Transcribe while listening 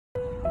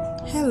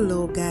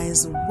Hello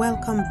guys,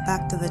 welcome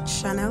back to the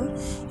channel.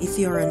 If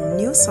you're a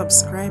new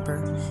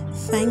subscriber,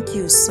 thank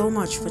you so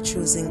much for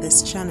choosing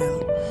this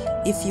channel.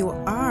 If you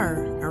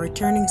are a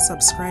returning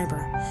subscriber,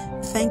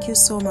 thank you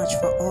so much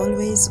for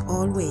always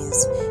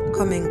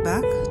coming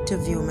back to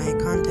view my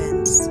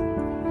contents.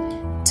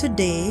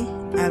 Today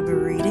I'll be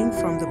reading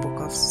from the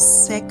book of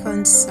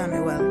 2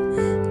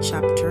 Samuel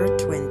chapter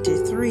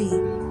 23,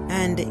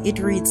 and it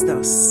reads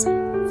thus.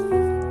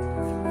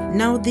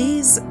 Now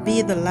these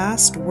be the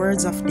last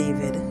words of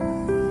David.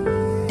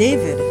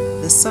 David,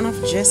 the son of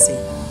Jesse,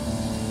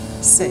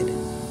 said,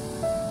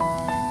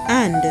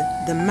 and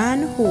the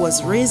man who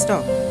was raised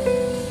up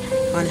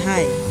on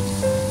high,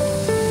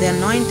 the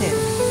anointed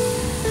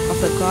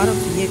of the God of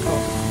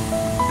Jacob,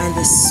 and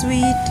the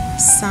sweet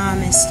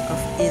psalmist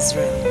of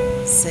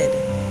Israel, said,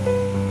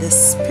 the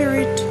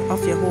Spirit of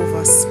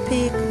Jehovah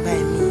spake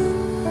by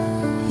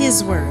me.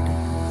 His word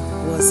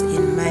was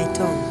in my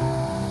tongue.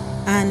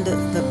 And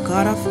the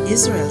God of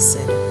Israel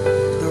said,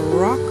 the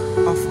rock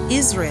of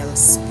Israel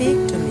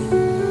spake to me.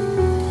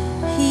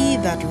 He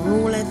that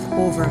ruleth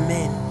over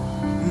men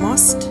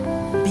must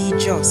be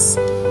just,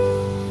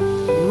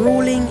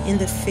 ruling in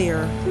the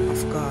fear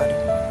of God.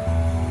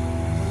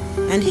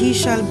 And he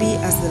shall be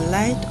as the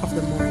light of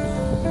the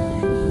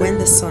morning, when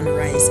the sun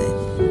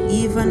riseth,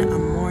 even a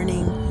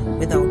morning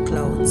without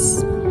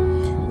clouds,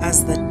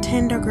 as the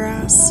tender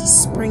grass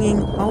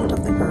springing out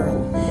of the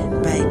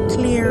earth by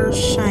clear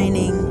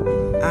shining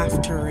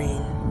after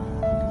rain.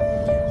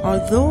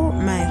 Although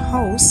my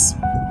house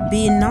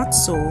be not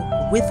so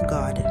with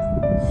God,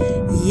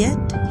 yet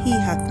he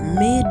hath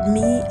made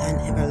me an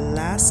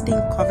everlasting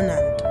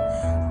covenant,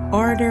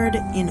 ordered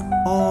in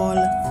all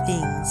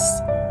things,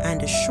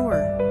 and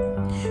sure.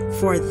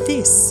 For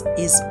this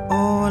is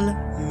all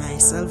my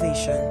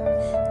salvation,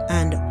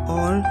 and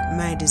all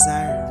my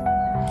desire.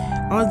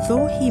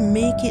 Although he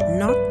make it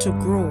not to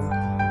grow,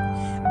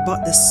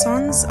 but the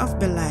sons of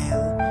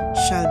Belial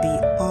shall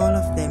be all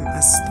of them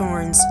as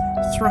thorns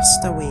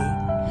thrust away,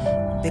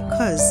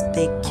 because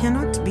they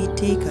cannot be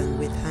taken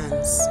with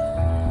hands.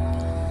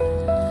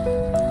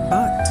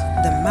 But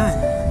the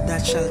man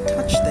that shall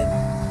touch them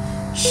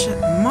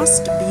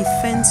must be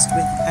fenced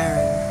with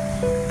iron,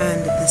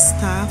 and the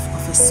staff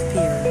of a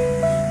spear,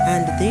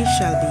 and they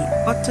shall be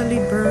utterly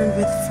burned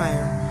with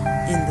fire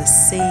in the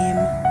same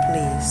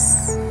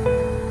place.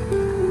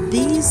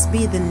 These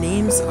be the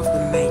names of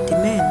the mighty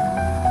men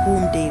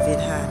whom David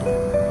had.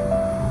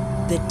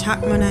 The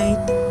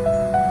Tachmonite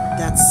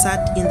that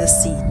sat in the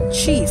seat,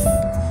 chief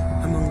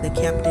among the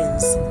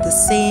captains, the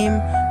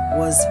same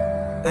was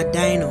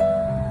Adino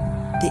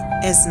the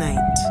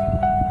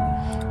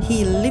Eznite.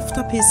 He lifted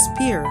up his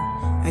spear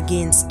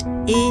against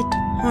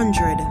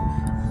 800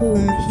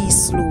 whom he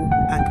slew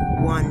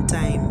at one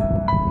time.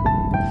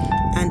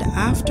 And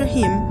after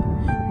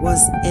him was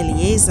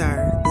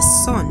Eleazar the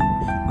son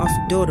of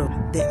Dodo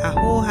the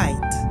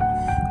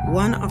Ahohite,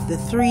 one of the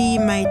three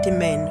mighty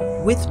men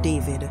with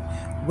David,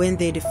 when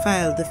they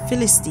defiled the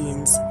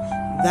Philistines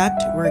that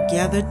were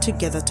gathered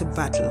together to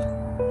battle,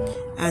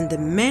 and the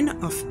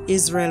men of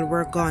Israel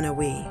were gone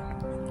away.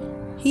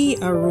 He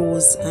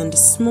arose and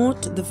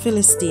smote the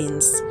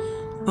Philistines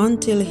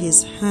until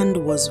his hand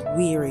was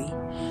weary,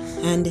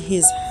 and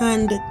his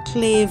hand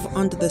clave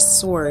unto the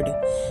sword,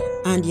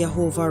 and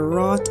Jehovah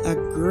wrought a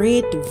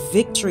great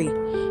victory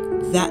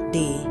that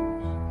day,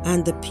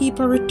 and the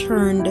people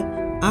returned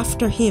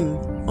after him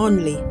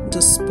only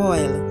to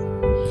spoil.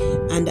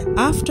 And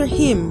after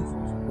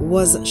him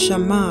was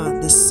Shammah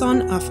the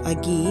son of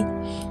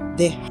Agi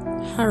the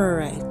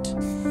Hararite.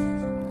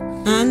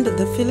 And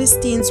the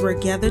Philistines were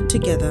gathered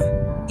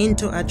together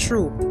into a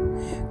troop,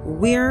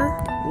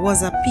 where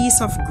was a piece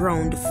of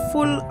ground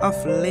full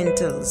of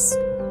lentils.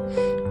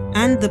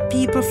 And the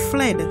people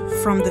fled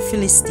from the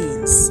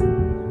Philistines.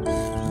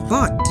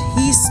 But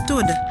he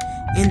stood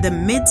in the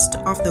midst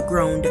of the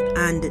ground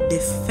and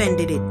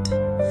defended it,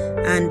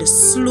 and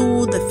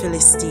slew the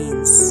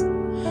Philistines.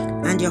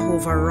 And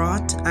Jehovah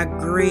wrought a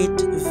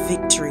great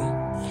victory.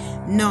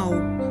 Now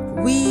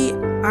we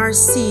are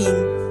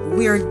seeing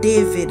where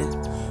David,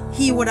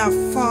 he would have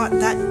fought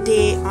that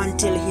day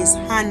until his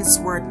hands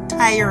were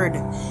tired.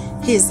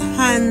 His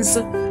hands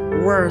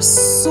were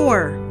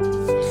sore.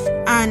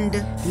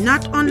 And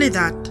not only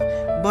that,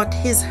 but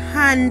his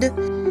hand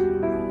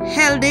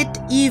held it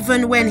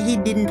even when he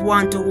didn't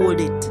want to hold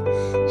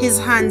it. His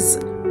hands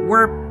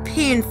were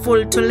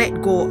painful to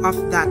let go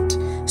of that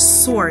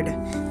sword.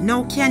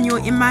 Now can you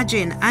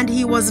imagine? And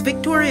he was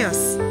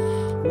victorious.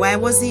 Why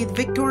was he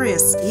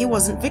victorious? He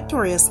wasn't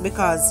victorious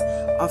because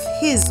of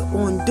his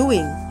own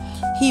doing.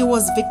 He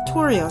was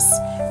victorious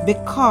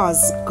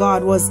because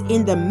God was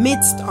in the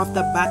midst of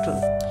the battle.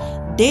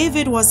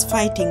 David was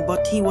fighting,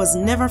 but he was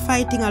never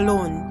fighting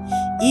alone,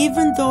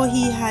 even though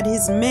he had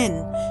his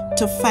men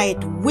to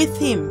fight with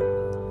him.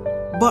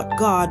 But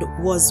God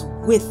was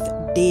with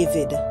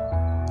David.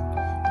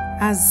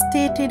 As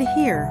stated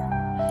here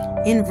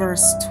in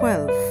verse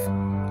 12,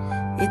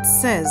 it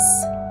says,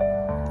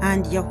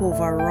 and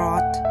Jehovah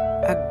wrought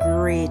a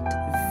great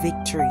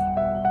victory.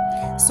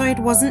 So it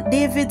wasn't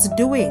David's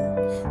doing.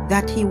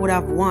 that he would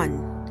have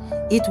won.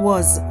 It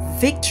was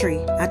victory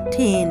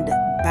attained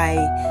by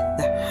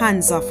the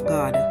hands of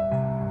God.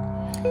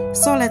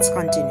 So let's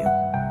continue.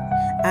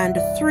 And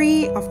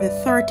 3 of the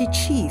 30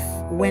 chief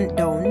went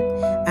down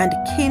and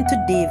came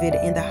to David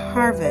in the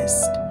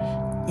harvest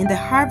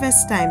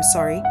time,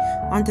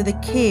 unto the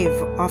cave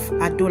of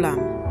Adullam.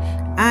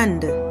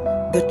 And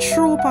the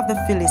troop of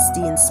the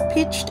Philistines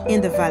pitched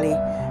in the valley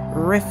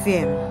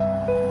Rephaim.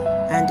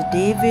 And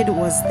David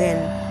was then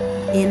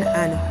in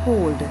an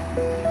hold,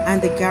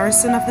 and the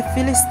garrison of the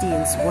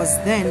Philistines was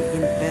then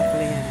in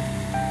Bethlehem.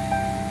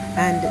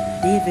 And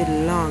David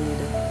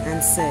longed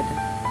and said,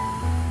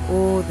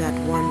 Oh, that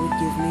one would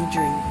give me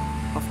drink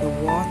of the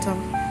water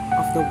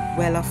of the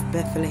well of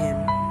Bethlehem,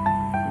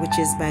 which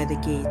is by the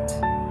gate.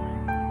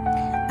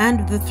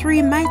 And the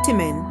 3 mighty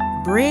men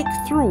brake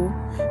through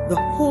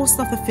the host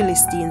of the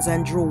Philistines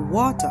and drew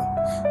water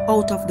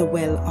out of the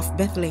well of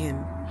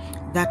Bethlehem,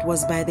 that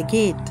was by the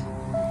gate,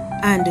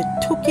 and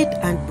took it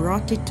and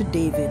brought it to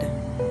David.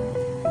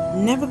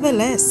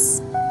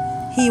 Nevertheless,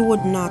 he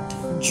would not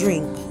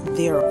drink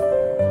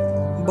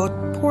thereof, but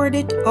poured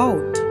it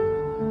out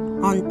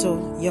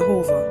unto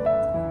Jehovah.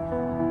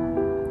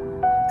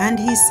 And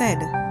he said,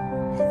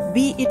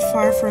 Be it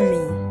far from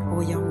me,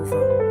 O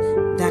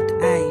Jehovah, that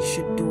I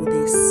should do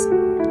this.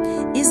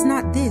 Is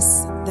not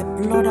this the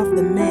blood of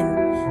the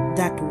men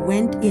that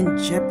went in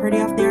jeopardy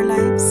of their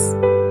lives?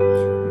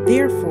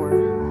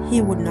 Therefore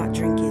he would not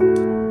drink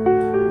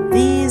it.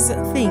 These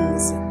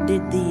things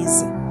did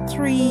these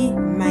 3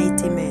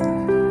 mighty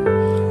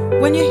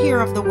men. When you hear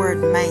of the word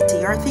mighty,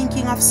 you're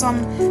thinking of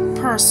some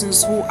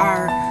persons who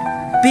are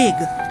big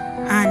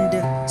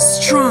and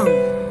strong.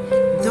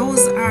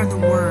 Those are the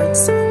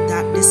words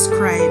that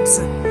describes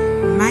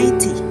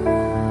mighty.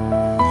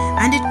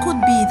 And it could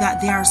be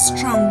that they are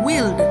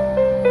strong-willed.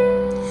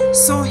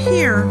 So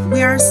here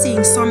we are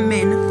seeing some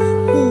men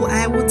who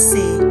I would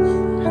say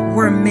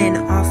were men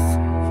of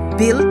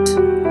built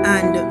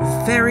and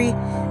very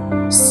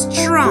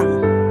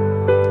strong.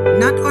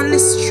 Not only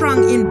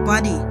strong in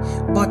body,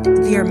 but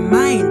their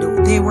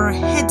mind, they were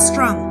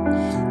headstrong.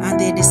 And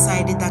they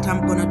decided that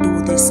I'm going to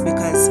do this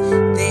because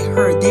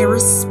they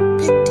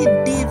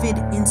respected David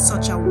in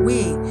such a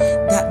way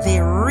that they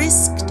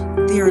risked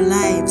their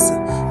lives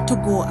to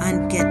go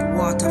and get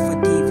water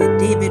for David.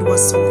 David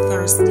was so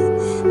thirsty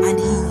and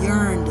he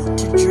yearned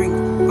to drink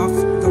of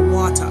the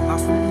water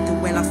of the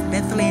well of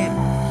Bethlehem.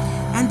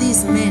 And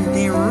these men,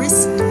 they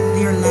risked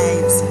their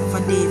lives for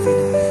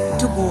David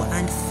to go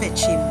and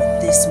fetch him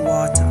this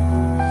water.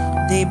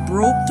 They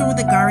broke through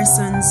the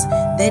garrisons.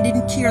 They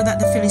didn't care that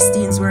the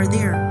Philistines were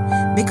there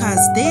because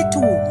they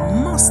too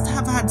must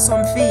have had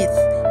some faith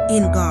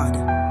in God.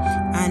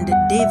 And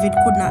David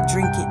could not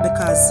drink it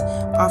because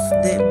of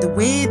the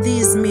way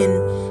these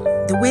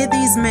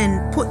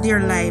men put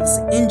their lives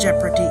in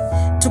jeopardy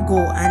to go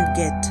and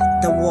get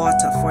the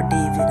water for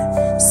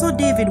David. So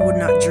David would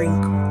not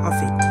drink of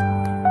it.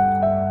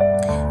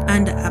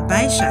 And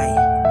Abishai,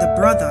 the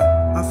brother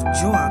of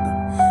Joab,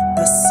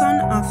 the son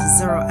of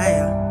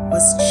Zeruiah,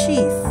 was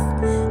chief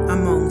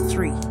among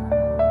 3.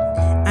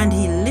 And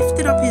he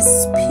lifted up his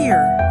spear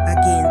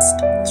against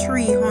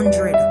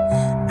 300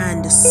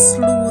 and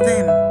slew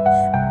them,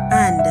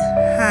 and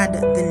had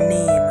the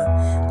name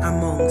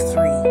among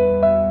 3.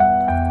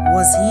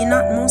 Was he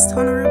not most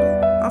honorable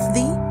of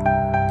thee?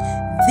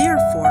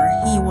 Therefore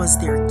he was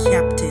their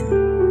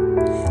captain.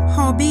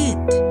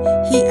 Howbeit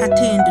he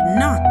attained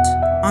not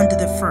unto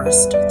the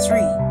first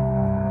 3.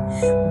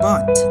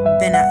 But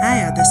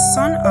Benaiah the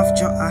son of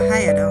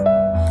Jehoiada,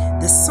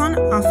 the son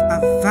of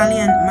a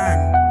valiant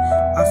man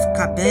of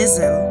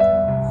Kabzeel,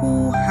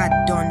 who had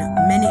done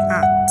many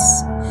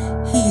acts,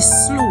 he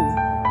slew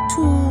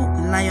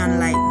 2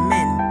 lion-like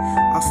men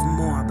of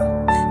Moab.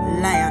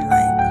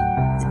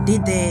 Lion-like.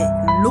 Did they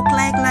look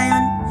like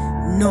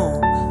lion? No,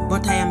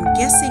 but I am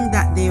guessing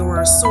that they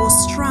were so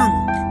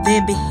strong.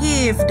 Their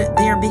behavior,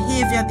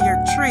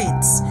 their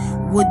traits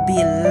would be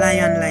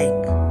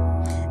lion-like.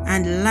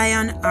 And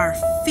lions are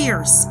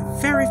fierce,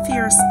 very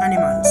fierce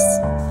animals.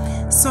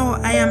 So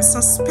I am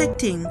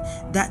suspecting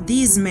that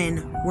these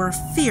men were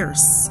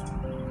fierce.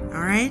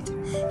 Alright?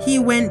 He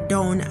went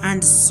down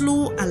and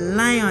slew a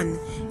lion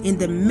in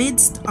the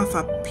midst of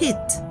a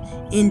pit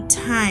in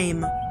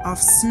time of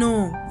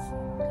snow.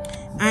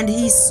 And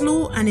he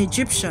slew an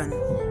Egyptian,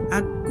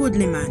 a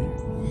goodly man.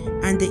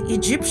 And the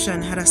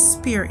Egyptian had a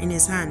spear in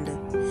his hand.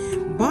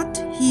 But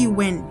he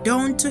went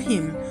down to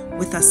him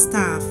with a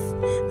staff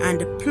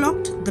and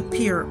plucked the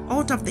spear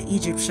out of the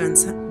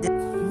Egyptian's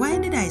hand. Why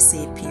did I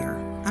say spear?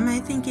 Am I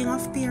thinking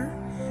of spear?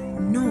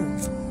 No.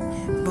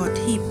 But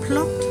he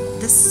plucked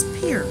the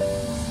spear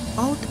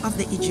out of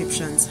the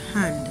Egyptian's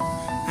hand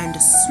and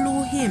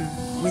slew him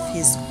with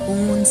his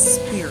own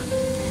spear.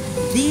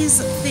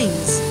 These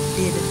things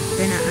did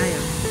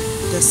Benaiah,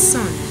 the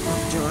son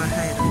of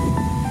Jehoiada,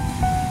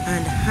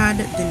 and had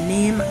the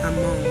name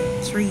among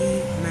 3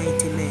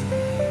 mighty men.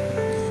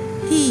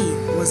 He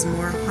was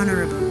more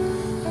honorable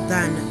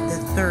than the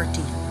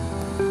 30,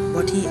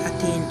 but he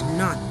attained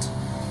not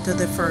to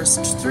the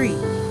first 3.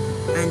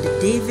 and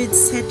David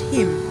set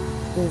him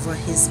over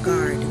his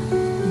guard.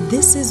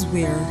 This is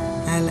where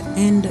I'll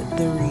end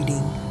the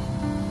reading.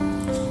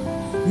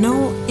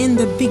 Now, in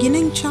the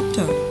beginning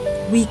chapter,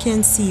 we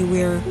can see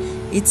where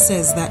it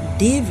says that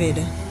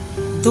David,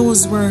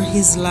 those were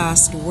his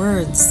last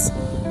words.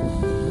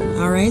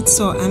 Alright,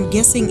 so I'm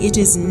guessing it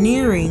is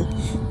nearing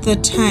the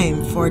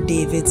time for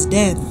David's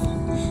death.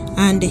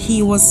 And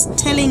he was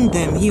telling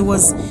them, he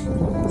was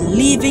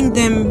leaving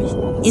them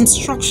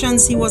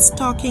instructions, he was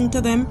talking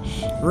to them.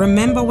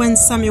 Remember when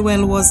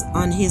Samuel was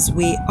on his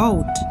way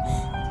out?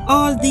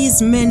 All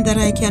these men that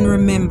I can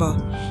remember,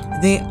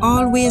 they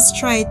always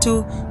try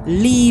to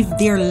leave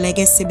their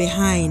legacy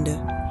behind.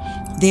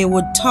 They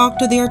would talk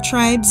to their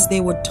tribes, they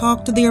would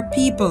talk to their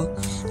people,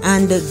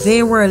 and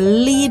they were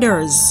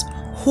leaders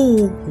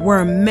who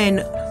were men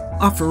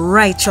of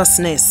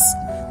righteousness.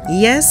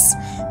 Yes,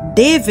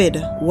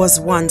 David was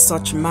one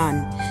such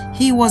man.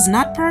 He was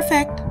not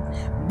perfect,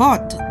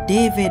 but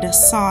David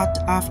sought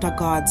after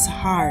God's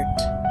heart.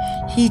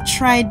 He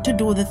tried to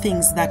do the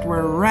things that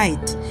were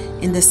right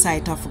in the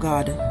sight of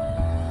God.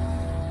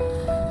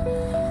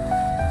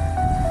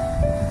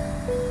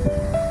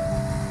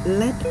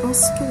 Let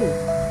us too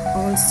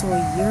also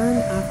yearn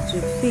after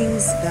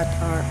things that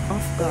are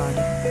of God.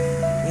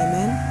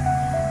 Amen.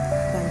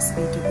 Thanks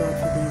be to God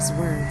for these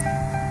words.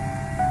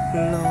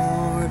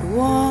 Lord,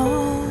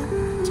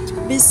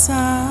 walk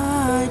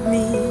beside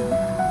me,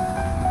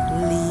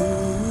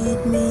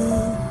 lead me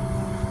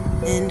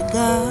and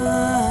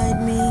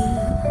guide me,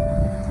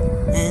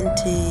 and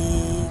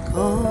take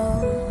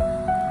all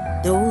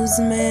those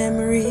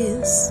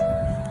memories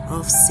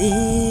of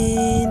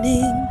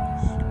sinning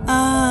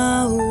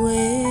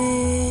away.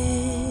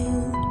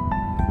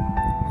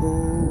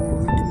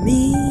 Hold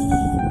me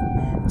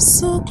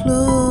so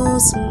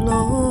close,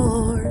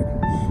 Lord,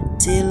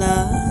 till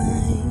I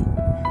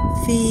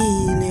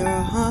feel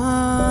your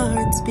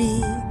heart's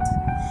beat,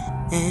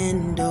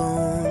 and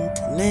don't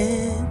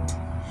let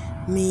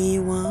me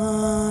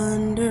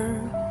wander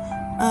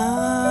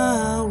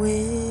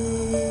away.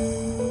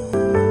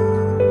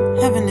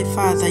 Heavenly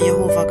Father,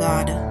 Jehovah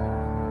God,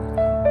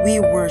 we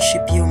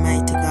worship you,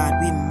 mighty God.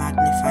 We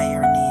magnify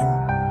your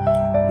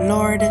name.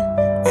 Lord,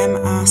 I'm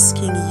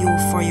asking you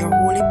for your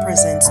holy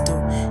presence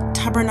to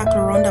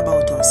tabernacle round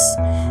about us.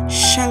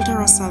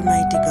 Shelter us,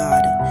 Almighty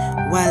God,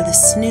 while the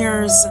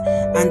snares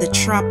and the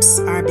traps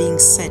are being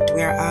set.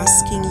 We are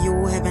asking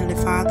you, Heavenly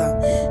Father,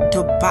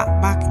 to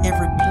back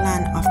every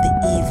plan of the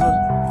evil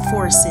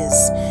forces,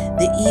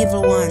 the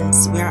evil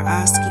ones. We are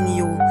asking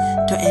you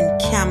to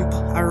encamp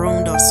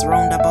around us,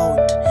 round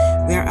about.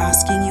 We are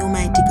asking you,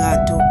 mighty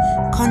God, to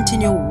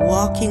continue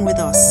walking with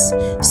us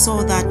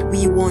so that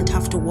we won't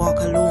have to walk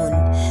alone,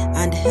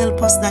 and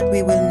help us that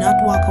we will not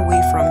walk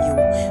away from you,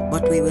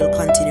 but we will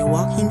continue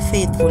walking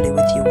faithfully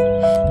with you.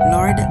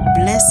 Lord,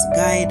 bless,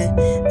 guide,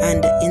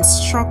 and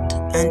instruct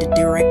and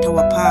direct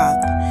our path.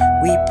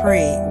 We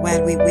pray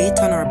while we wait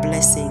on our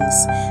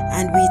blessings,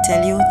 and we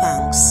tell you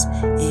thanks.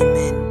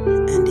 Amen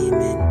and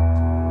amen.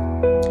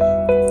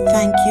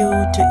 Thank you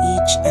to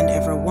each and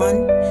every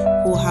one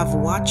who have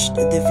watched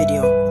the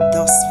video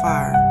thus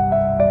far.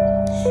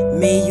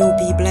 May you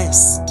be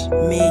blessed.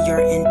 May your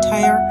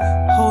entire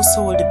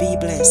household be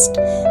blessed.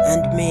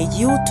 And may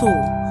you too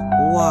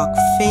walk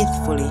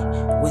faithfully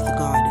with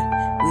God.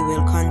 We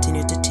will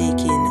continue to take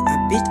in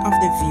a bit of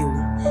the view.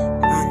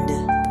 And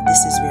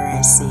this is where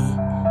I say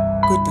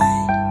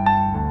goodbye.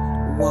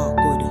 Walk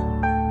good.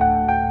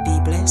 Be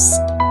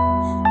blessed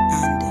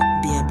and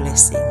be a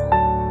blessing.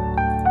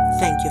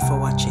 Thank you for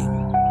watching.